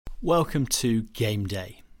Welcome to Game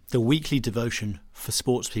Day, the weekly devotion for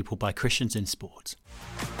sports people by Christians in sport.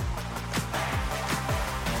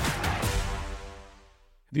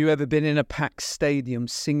 Have you ever been in a packed stadium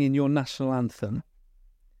singing your national anthem?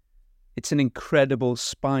 It's an incredible,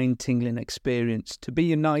 spine-tingling experience to be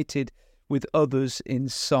united with others in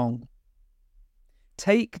song.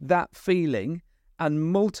 Take that feeling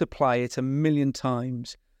and multiply it 1,000,000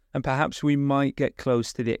 times, and perhaps we might get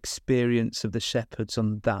close to the experience of the shepherds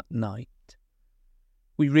on that night.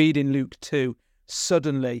 We read in Luke 2,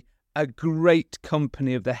 "Suddenly a great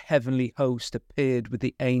company of the heavenly host appeared with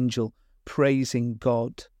the angel, praising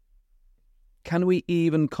God." Can we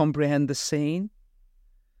even comprehend the scene?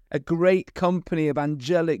 A great company of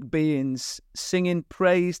angelic beings singing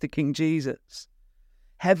praise to King Jesus.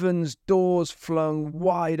 Heaven's doors flung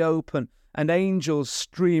wide open and angels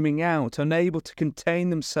streaming out, unable to contain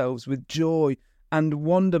themselves with joy and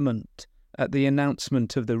wonderment at the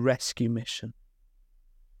announcement of the rescue mission.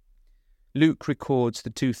 Luke records the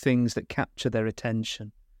two things that capture their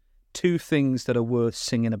attention, two things that are worth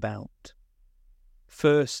singing about.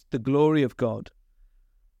 First, the glory of God,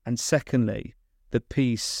 and secondly, the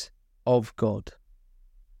peace of God.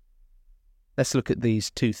 Let's look at these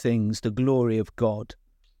two things, the glory of God.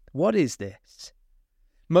 What is this?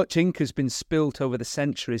 Much ink has been spilt over the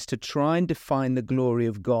centuries to try and define the glory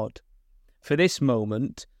of God. For this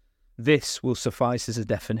moment, this will suffice as a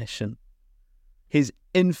definition: His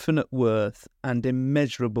infinite worth and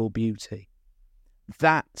immeasurable beauty.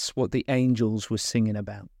 That's what the angels were singing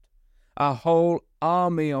about. A whole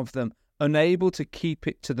army of them, unable to keep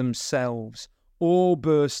it to themselves, all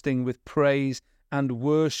bursting with praise and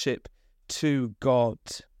worship to God.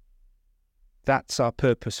 That's our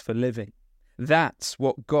purpose for living. That's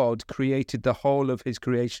what God created the whole of His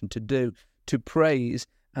creation to do, to praise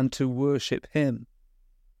and to worship Him.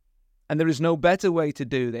 And there is no better way to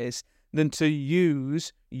do this than to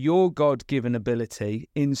use your God-given ability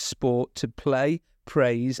in sport to play,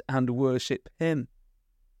 praise and worship Him.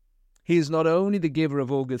 He is not only the giver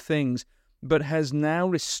of all good things, but has now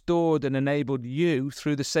restored and enabled you,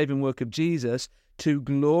 through the saving work of Jesus, to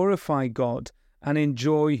glorify God and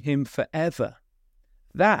enjoy Him forever.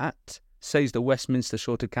 That, says the Westminster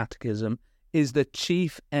Shorter Catechism, is the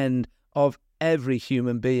chief end of every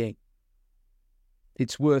human being.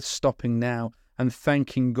 It's worth stopping now and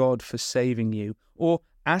thanking God for saving you, or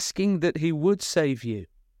asking that He would save you.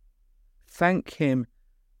 Thank Him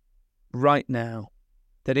right now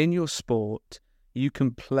that in your sport you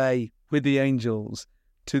can play with the angels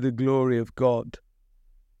to the glory of God.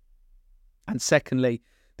 And secondly,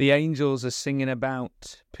 the angels are singing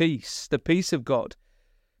about peace, the peace of God,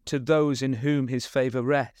 to those in whom His favour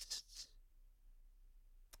rests.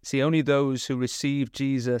 See, only those who receive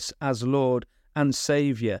Jesus as Lord and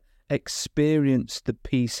Saviour experience the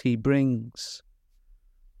peace He brings.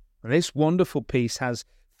 This wonderful peace has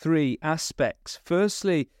three aspects.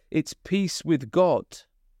 Firstly, it's peace with God.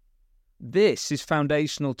 This is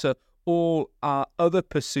foundational to all our other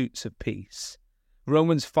pursuits of peace.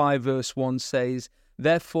 Romans 5 verse 1 says,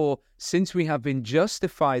 "Therefore, since we have been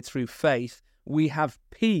justified through faith, we have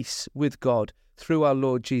peace with God through our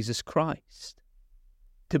Lord Jesus Christ."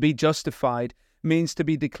 To be justified means to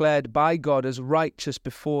be declared by God as righteous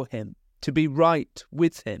before Him, to be right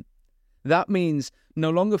with Him. That means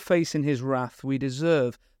no longer facing His wrath we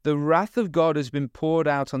deserve. The wrath of God has been poured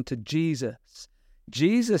out onto Jesus.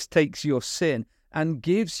 Jesus takes your sin and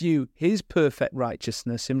gives you His perfect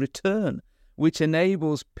righteousness in return, which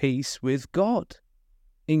enables peace with God.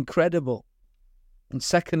 Incredible. And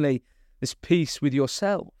secondly, this peace with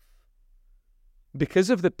yourself.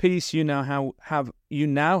 Because of the peace you now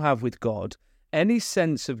have with God, any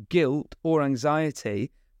sense of guilt or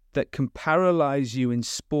anxiety that can paralyze you in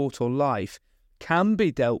sport or life can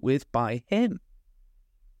be dealt with by Him.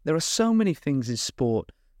 There are so many things in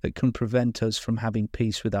sport that can prevent us from having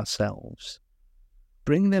peace with ourselves.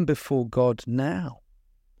 Bring them before God now.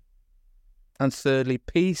 And thirdly,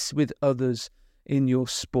 peace with others in your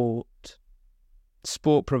sport.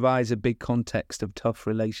 Sport provides a big context of tough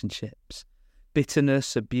relationships.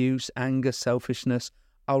 Bitterness, abuse, anger, selfishness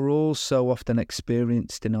are all so often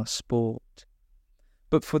experienced in our sport.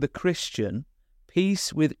 But for the Christian,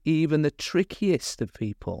 peace with even the trickiest of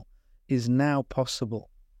people is now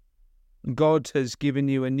possible. God has given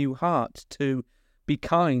you a new heart to be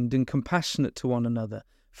kind and compassionate to one another,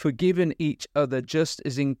 forgiving each other just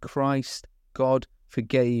as in Christ God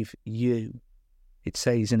forgave you. It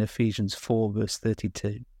says in Ephesians 4 verse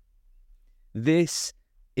 32. This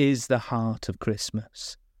is the heart of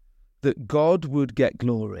Christmas, that God would get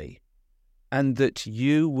glory and that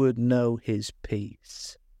you would know His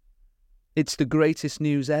peace. It's the greatest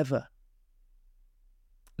news ever.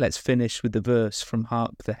 Let's finish with the verse from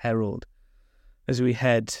Hark the Herald as we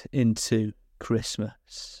head into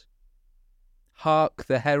Christmas. Hark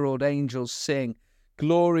the herald angels sing,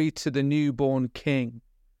 glory to the newborn King.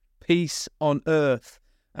 Peace on earth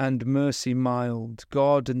and mercy mild,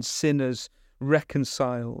 God and sinners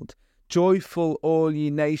reconciled. Joyful all ye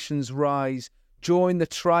nations rise, join the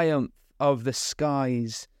triumph of the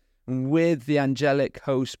skies, and with the angelic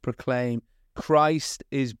host proclaim, Christ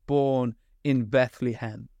is born in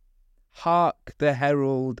Bethlehem. Hark the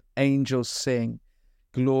herald angels sing,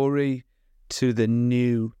 glory to the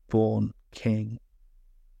newborn King.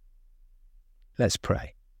 Let's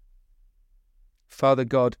pray. Father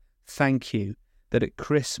God, thank you that at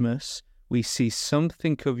Christmas we see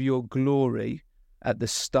something of your glory at the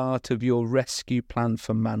start of your rescue plan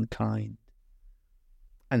for mankind.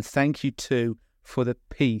 And thank you too for the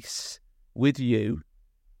peace with you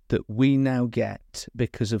that we now get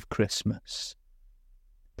because of Christmas.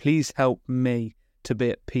 Please help me to be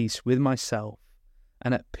at peace with myself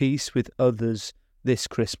and at peace with others this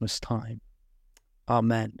Christmas time.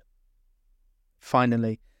 Amen.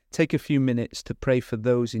 Finally, take a few minutes to pray for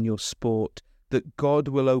those in your sport, that God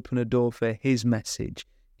will open a door for his message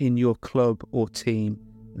in your club or team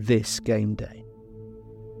this game day.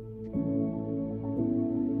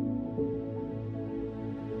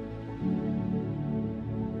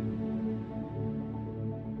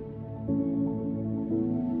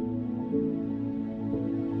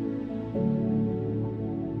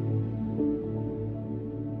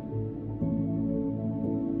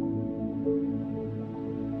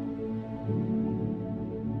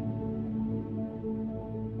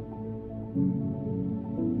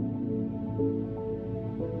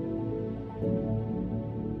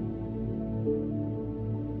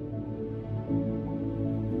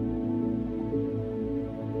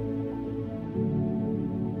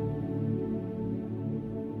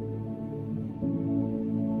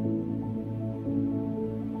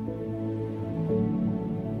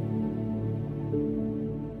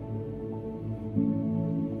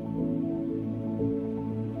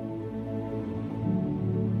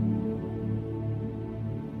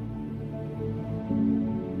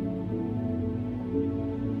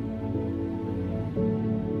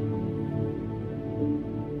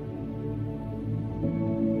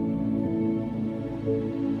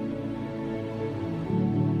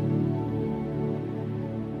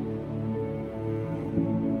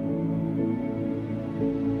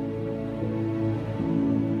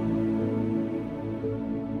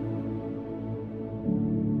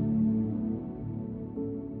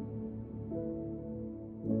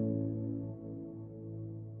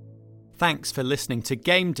 Thanks for listening to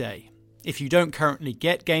Game Day. If you don't currently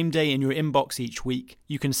get Game Day in your inbox each week,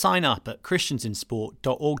 you can sign up at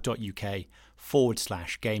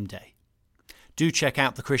christiansinsport.org.uk/Game Day. Do check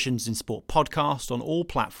out the Christians in Sport podcast on all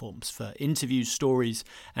platforms for interviews, stories,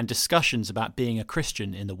 and discussions about being a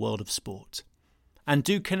Christian in the world of sport. And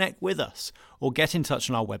do connect with us or get in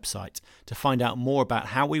touch on our website to find out more about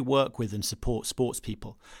how we work with and support sports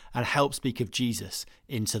people and help speak of Jesus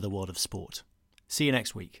into the world of sport. See you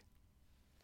next week.